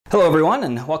Hello everyone,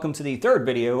 and welcome to the third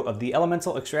video of the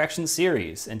elemental extraction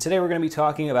series. And today we're going to be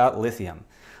talking about lithium.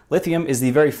 Lithium is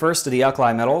the very first of the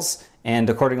alkali metals, and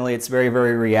accordingly it's very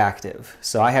reactive.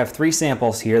 So I have three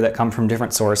samples here that come from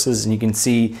different sources, and you can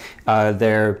see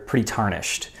they're pretty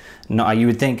tarnished. Now, you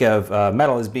would think of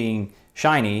metal as being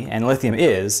shiny, and lithium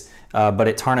is, but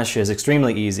it tarnishes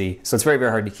extremely easy, so it's very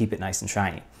hard to keep it nice and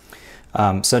shiny.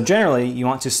 So generally you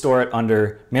want to store it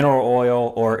under mineral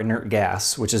oil or inert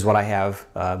gas, which is what I have.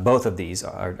 Both of these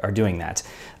are doing that.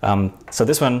 So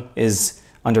this one is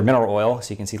under mineral oil,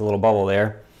 so you can see the little bubble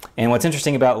there. And what's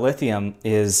interesting about lithium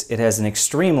is it has an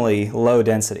extremely low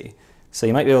density. So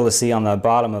you might be able to see on the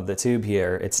bottom of the tube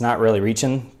here, it's not really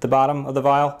reaching the bottom of the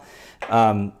vial.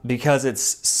 Because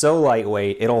it's so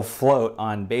lightweight, it'll float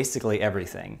on basically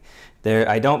everything.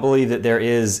 I don't believe that there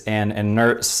is an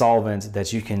inert solvent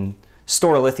that you can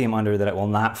store lithium under that it will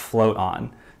not float on.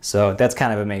 So that's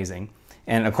kind of amazing.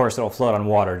 And of course it'll float on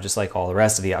water just like all the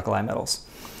rest of the alkali metals.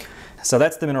 So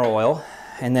that's the mineral oil.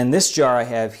 And then this jar I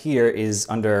have here is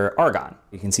under argon.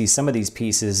 You can see some of these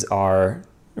pieces are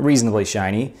reasonably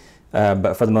shiny,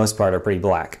 but for the most part are pretty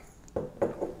black.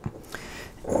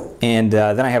 And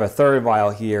then I have a third vial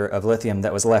here of lithium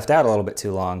that was left out a little bit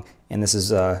too long, and this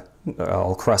is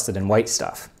all crusted in white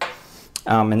stuff.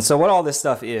 And so what all this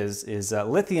stuff is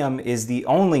lithium is the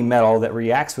only metal that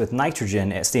reacts with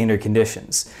nitrogen at standard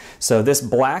conditions. So this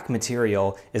black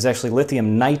material is actually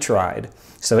lithium nitride.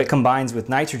 So it combines with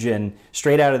nitrogen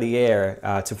straight out of the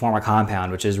air to form a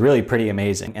compound, which is really pretty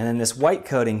amazing. And then this white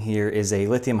coating here is a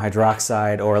lithium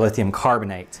hydroxide or lithium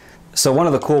carbonate. So one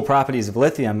of the cool properties of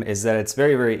lithium is that it's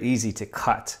very easy to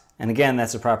cut. And again,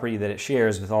 that's a property that it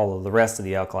shares with all of the rest of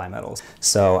the alkali metals.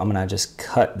 So I'm going to just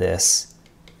cut this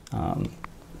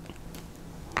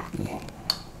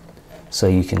so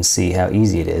you can see how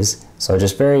easy it is. So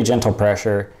just very gentle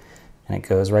pressure, and it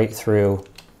goes right through,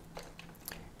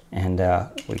 and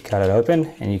we cut it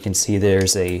open, and you can see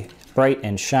there's a bright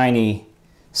and shiny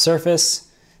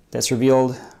surface that's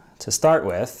revealed to start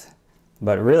with,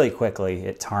 but really quickly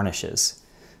it tarnishes.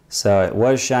 So it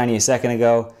was shiny a second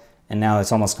ago, and now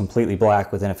it's almost completely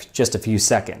black within just a few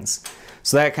seconds.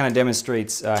 So that kind of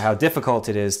demonstrates how difficult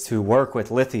it is to work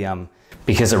with lithium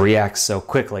because it reacts so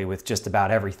quickly with just about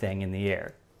everything in the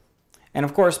air. And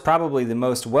of course, probably the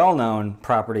most well-known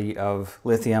property of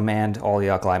lithium and all the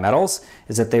alkali metals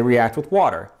is that they react with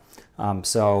water.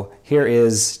 So here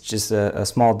is just a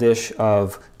small dish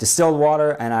of distilled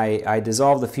water, and I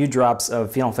dissolved a few drops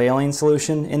of phenolphthalein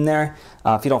solution in there.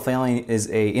 Phenolphthalein is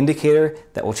an indicator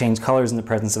that will change colors in the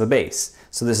presence of a base.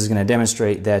 So this is going to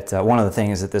demonstrate that one of the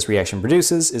things that this reaction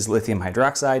produces is lithium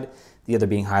hydroxide, the other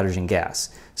being hydrogen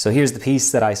gas. So here's the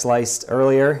piece that I sliced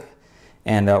earlier,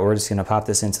 and we're just going to pop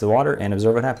this into the water and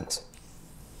observe what happens.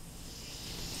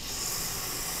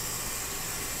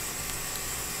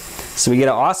 So we get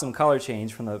an awesome color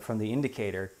change from the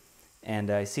indicator, and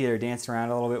I see they're dancing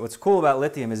around a little bit. What's cool about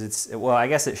lithium is well, I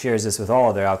guess it shares this with all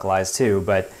of their alkalis too,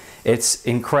 but it's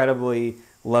incredibly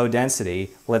low density,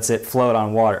 lets it float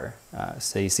on water.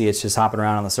 So you see it's just hopping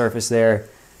around on the surface there,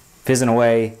 fizzing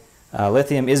away.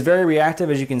 Lithium is very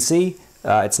reactive, as you can see.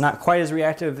 It's not quite as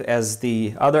reactive as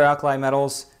the other alkali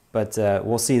metals, but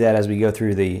we'll see that as we go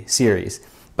through the series.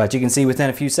 But you can see within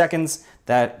a few seconds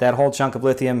that whole chunk of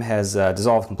lithium has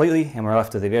dissolved completely, and we're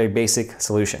left with a very basic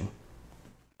solution.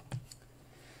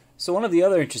 So one of the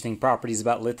other interesting properties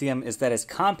about lithium is that its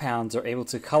compounds are able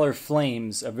to color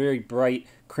flames a very bright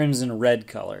crimson red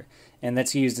color, and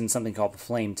that's used in something called the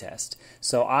flame test.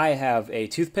 So I have a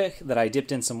toothpick that I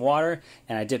dipped in some water,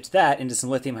 and I dipped that into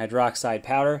some lithium hydroxide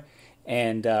powder,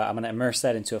 and I'm going to immerse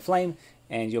that into a flame,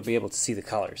 and you'll be able to see the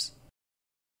colors.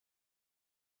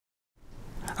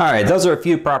 Alright, those are a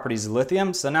few properties of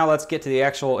lithium, so now let's get to the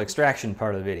actual extraction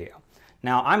part of the video.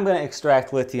 Now I'm going to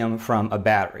extract lithium from a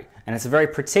battery, and it's a very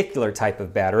particular type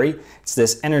of battery. It's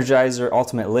this Energizer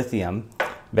Ultimate Lithium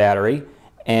battery,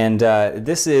 and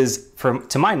this is,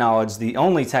 to my knowledge, the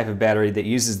only type of battery that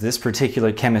uses this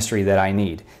particular chemistry that I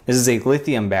need. This is a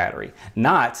lithium battery,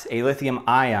 not a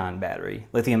lithium-ion battery.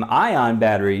 Lithium-ion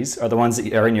batteries are the ones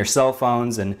that are in your cell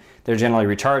phones, and they're generally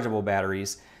rechargeable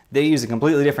batteries. They use a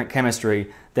completely different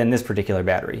chemistry than this particular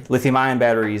battery. Lithium-ion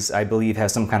batteries, I believe,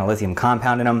 have some kind of lithium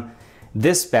compound in them.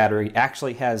 This battery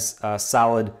actually has a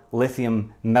solid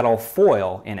lithium metal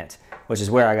foil in it, which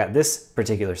is where I got this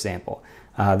particular sample.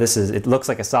 It looks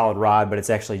like a solid rod, but it's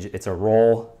a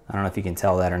roll. I don't know if you can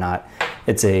tell that or not.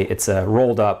 It's a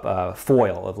rolled up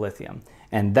foil of lithium,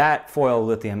 and that foil of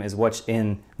lithium is what's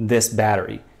in this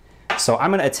battery. So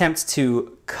I'm going to attempt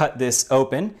to cut this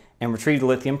open and retrieve the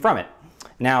lithium from it.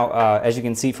 Now, as you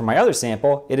can see from my other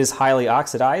sample, it is highly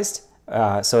oxidized,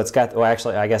 So it's got, well,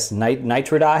 actually, I guess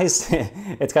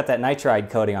nitridized. It's got that nitride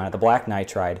coating on it, the black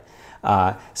nitride.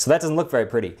 So that doesn't look very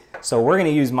pretty. So we're going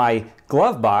to use my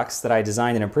glove box that I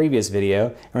designed in a previous video,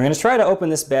 and we're going to try to open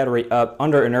this battery up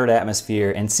under inert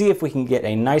atmosphere and see if we can get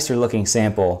a nicer looking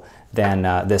sample than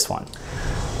this one.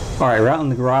 All right, we're out in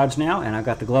the garage now, and I've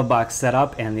got the glove box set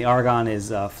up, and the argon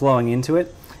is flowing into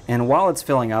it. And while it's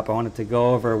filling up, I wanted to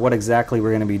go over what exactly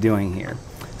we're going to be doing here.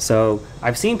 So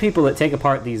I've seen people that take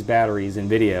apart these batteries in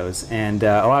videos, and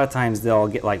a lot of times they'll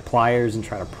get like pliers and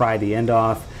try to pry the end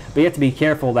off. But you have to be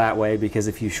careful that way, because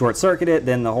if you short circuit it,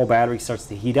 then the whole battery starts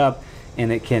to heat up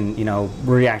and it can, you know,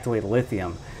 reactivate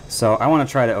lithium. So I want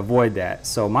to try to avoid that.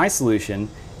 So my solution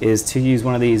is to use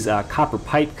one of these copper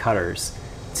pipe cutters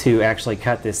to actually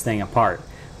cut this thing apart.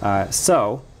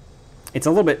 So it's a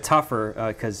little bit tougher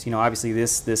because, you know, obviously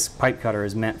this pipe cutter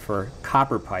is meant for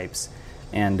copper pipes,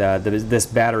 and this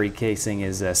battery casing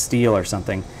is steel or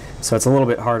something, so it's a little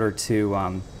bit harder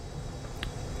to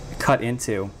cut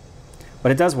into.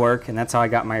 But it does work, and that's how I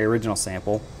got my original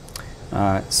sample.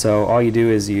 So all you do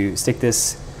is you stick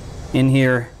this in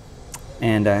here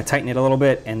and tighten it a little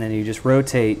bit, and then you just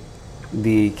rotate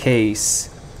the case,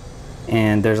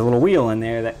 and there's a little wheel in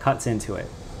there that cuts into it.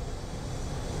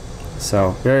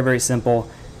 So very, very simple,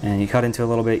 and you cut into a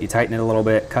little bit, you tighten it a little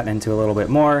bit, cut into a little bit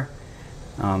more,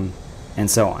 and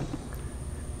so on.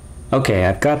 Okay,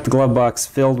 I've got the glove box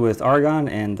filled with argon,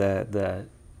 and the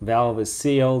valve is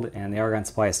sealed and the argon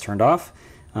supply is turned off.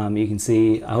 You can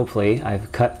see, hopefully,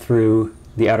 I've cut through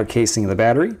the outer casing of the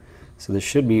battery, so this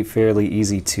should be fairly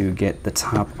easy to get the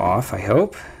top off, I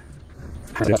hope.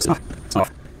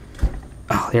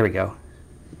 Oh, there we go.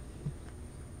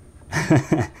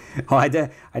 Oh, I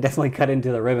definitely cut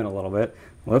into the ribbon a little bit.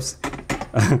 Whoops.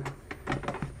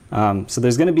 So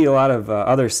there's going to be a lot of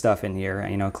other stuff in here.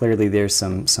 You know, clearly there's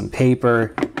some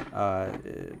paper,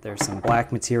 there's some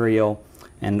black material,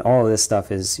 and all of this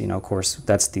stuff is, you know, of course,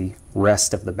 that's the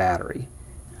rest of the battery.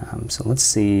 So let's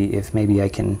see if maybe I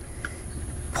can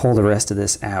pull the rest of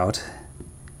this out.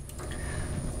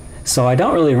 So I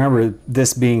don't really remember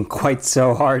this being quite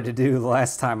so hard to do the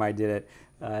last time I did it.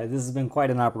 This has been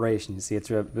quite an operation. You see, it's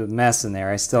a mess in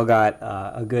there. I still got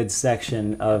a good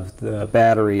section of the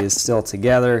battery is still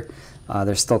together.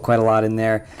 There's still quite a lot in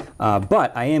there,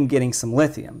 but I am getting some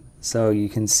lithium. So you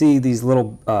can see these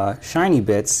little shiny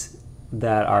bits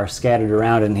that are scattered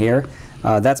around in here.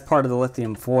 That's part of the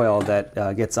lithium foil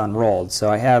that gets unrolled.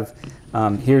 So I have,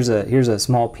 here's a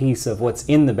small piece of what's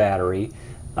in the battery.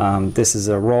 This is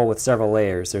a roll with several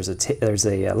layers. There's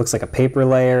a looks like a paper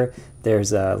layer.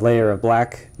 There's a layer of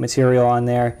black material on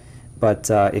there, but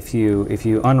if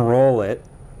you unroll it,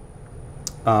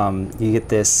 you get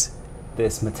this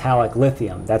metallic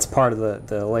lithium. That's part of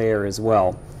the layer as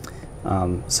well.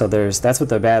 So that's what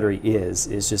the battery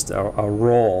is just a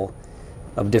roll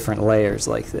of different layers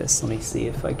like this. Let me see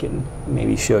if I can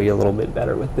maybe show you a little bit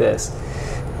better with this.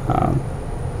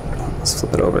 Let's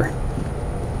flip it over.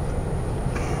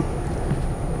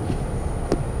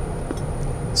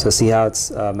 So see how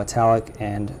it's metallic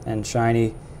and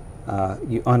shiny?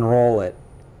 You unroll it,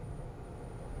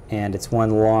 and it's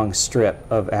one long strip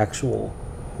of actual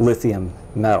lithium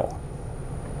metal.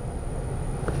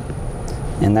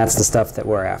 And that's the stuff that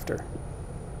we're after.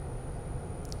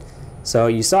 So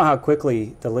you saw how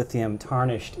quickly the lithium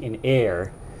tarnished in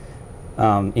air.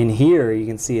 In here you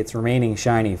can see it's remaining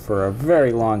shiny for a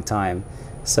very long time.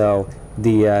 So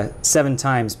the 7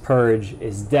 times purge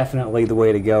is definitely the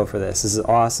way to go for this. This is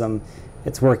awesome.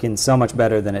 It's working so much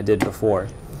better than it did before.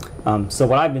 So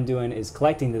what I've been doing is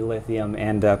collecting the lithium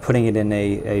and putting it in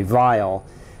a vial,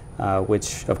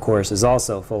 which of course is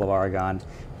also full of argon.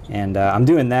 And I'm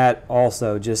doing that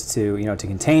also just to, you know, to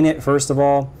contain it first of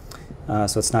all,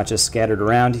 so it's not just scattered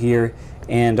around here,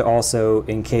 and also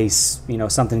in case, you know,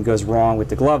 something goes wrong with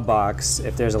the glove box,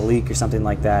 if there's a leak or something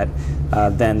like that,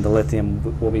 then the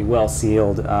lithium will be well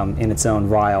sealed in its own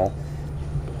vial.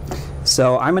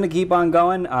 So I'm going to keep on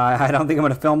going. I don't think I'm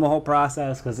going to film the whole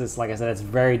process because it's, like I said, it's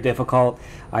very difficult.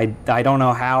 I don't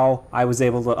know how I was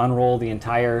able to unroll the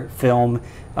entire film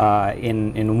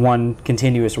in one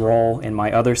continuous roll in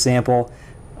my other sample.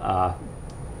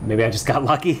 Maybe I just got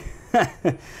lucky. So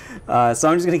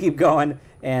I'm just going to keep going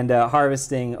and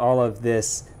harvesting all of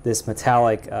this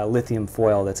metallic lithium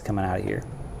foil that's coming out of here.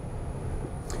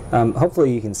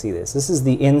 Hopefully you can see this. This is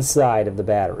the inside of the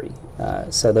battery.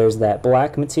 So there's that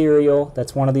black material,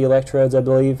 that's one of the electrodes, I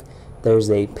believe.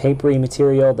 There's a papery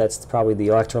material, that's probably the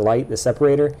electrolyte, the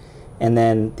separator. And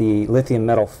then the lithium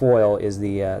metal foil is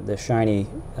the shiny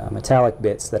metallic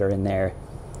bits that are in there.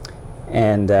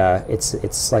 And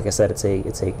it's like I said,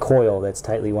 it's a coil that's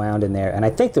tightly wound in there. And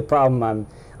I think the problem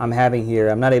I'm having here,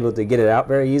 I'm not able to get it out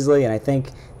very easily, and I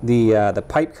think the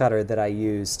pipe cutter that I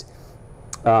used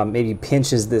maybe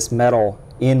pinches this metal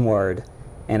inward,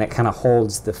 and it kind of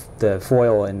holds the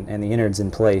foil and the innards in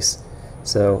place.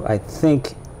 So I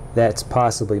think that's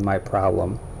possibly my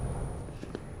problem.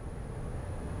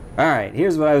 Alright,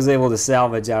 here's what I was able to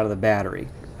salvage out of the battery.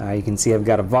 You can see I've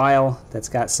got a vial that's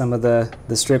got some of the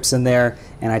strips in there,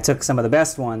 and I took some of the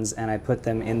best ones and I put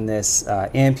them in this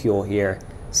ampule here.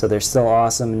 So they're still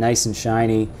awesome, nice and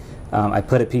shiny. I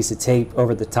put a piece of tape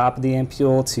over the top of the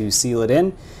ampule to seal it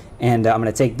in, and I'm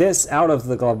going to take this out of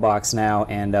the glove box now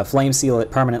and flame seal it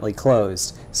permanently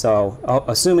closed. So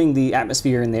assuming the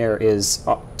atmosphere in there is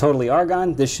totally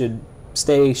argon, this should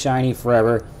stay shiny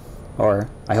forever, or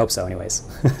I hope so anyways.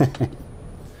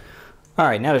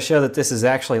 Alright, now to show that this is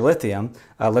actually lithium,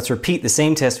 let's repeat the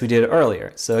same test we did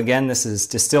earlier. So again, this is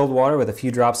distilled water with a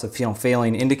few drops of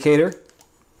phenolphthalein indicator.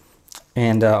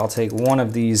 And I'll take one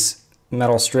of these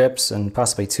metal strips, and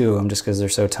possibly two of them just because they're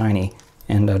so tiny,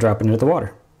 and drop it into the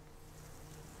water.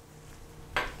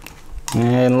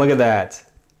 And look at that.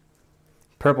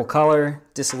 Purple color,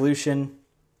 dissolution.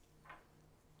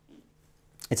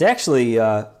 It's actually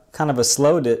kind of a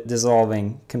slow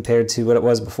dissolving compared to what it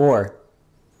was before.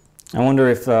 I wonder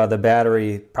if the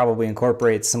battery probably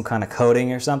incorporates some kind of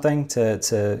coating or something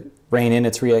to rein in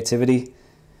its reactivity.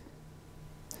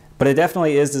 But it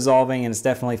definitely is dissolving, and it's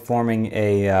definitely forming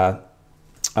a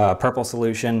purple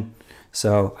solution.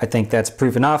 So I think that's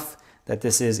proof enough that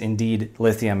this is indeed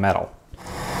lithium metal.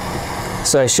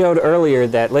 So I showed earlier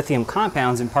that lithium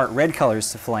compounds impart red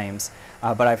colors to flames,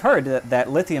 but I've heard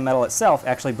that lithium metal itself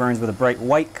actually burns with a bright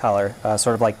white color,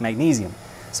 sort of like magnesium.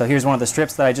 So here's one of the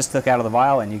strips that I just took out of the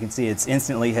vial, and you can see it's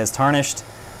instantly has tarnished.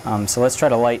 So let's try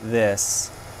to light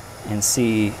this and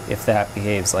see if that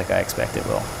behaves like I expect it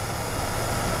will.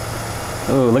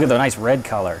 Ooh, look at the nice red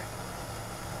color.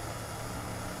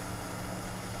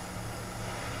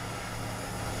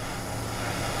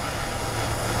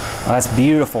 Oh, that's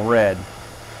beautiful red.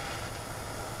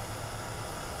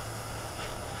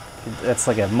 That's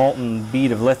like a molten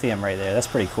bead of lithium right there. That's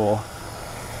pretty cool.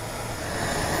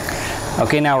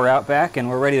 Okay, now we're out back and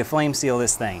we're ready to flame seal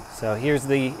this thing. So here's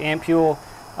the ampule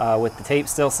with the tape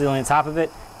still sealing the top of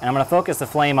it, and I'm going to focus the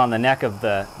flame on the neck of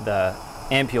the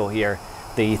ampule here,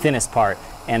 the thinnest part,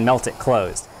 and melt it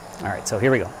closed. Alright, so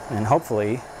here we go. And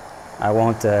hopefully I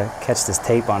won't catch this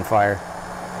tape on fire.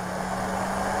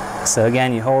 So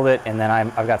again, you hold it, and then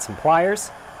I've got some pliers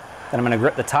that I'm going to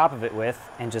grip the top of it with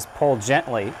and just pull it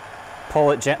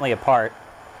gently apart.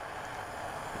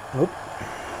 Oop.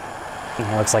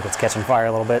 It looks like it's catching fire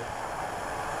a little bit.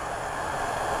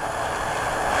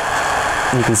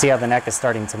 You can see how the neck is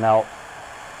starting to melt.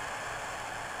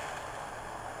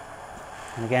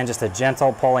 And again, just a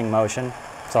gentle pulling motion.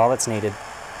 That's all that's needed.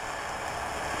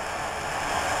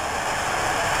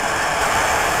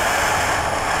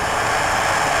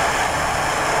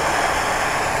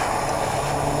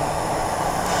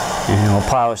 And we'll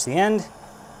polish the end.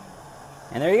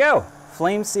 And there you go,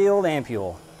 flame sealed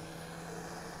ampule.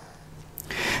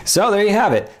 So there you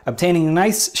have it, obtaining a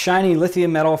nice shiny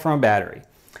lithium metal from a battery.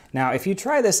 Now if you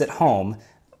try this at home,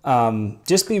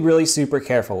 just be really super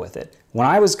careful with it. When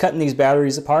I was cutting these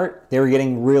batteries apart, they were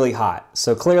getting really hot.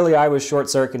 So clearly I was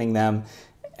short-circuiting them,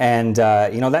 and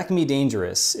you know, that can be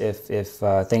dangerous if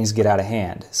things get out of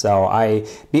hand. So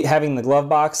having the glove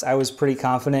box, I was pretty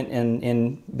confident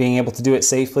in being able to do it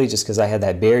safely, just because I had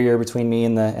that barrier between me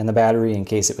and the battery in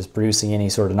case it was producing any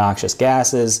sort of noxious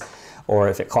gases, or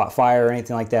if it caught fire or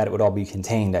anything like that, it would all be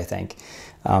contained, I think.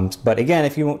 But again,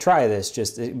 if you won't try this,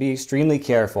 just be extremely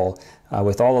careful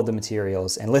with all of the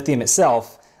materials. And lithium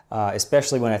itself,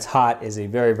 especially when it's hot, is a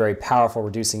very, very powerful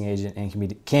reducing agent and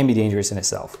can be dangerous in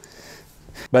itself.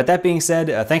 But that being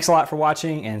said, thanks a lot for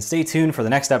watching, and stay tuned for the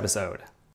next episode.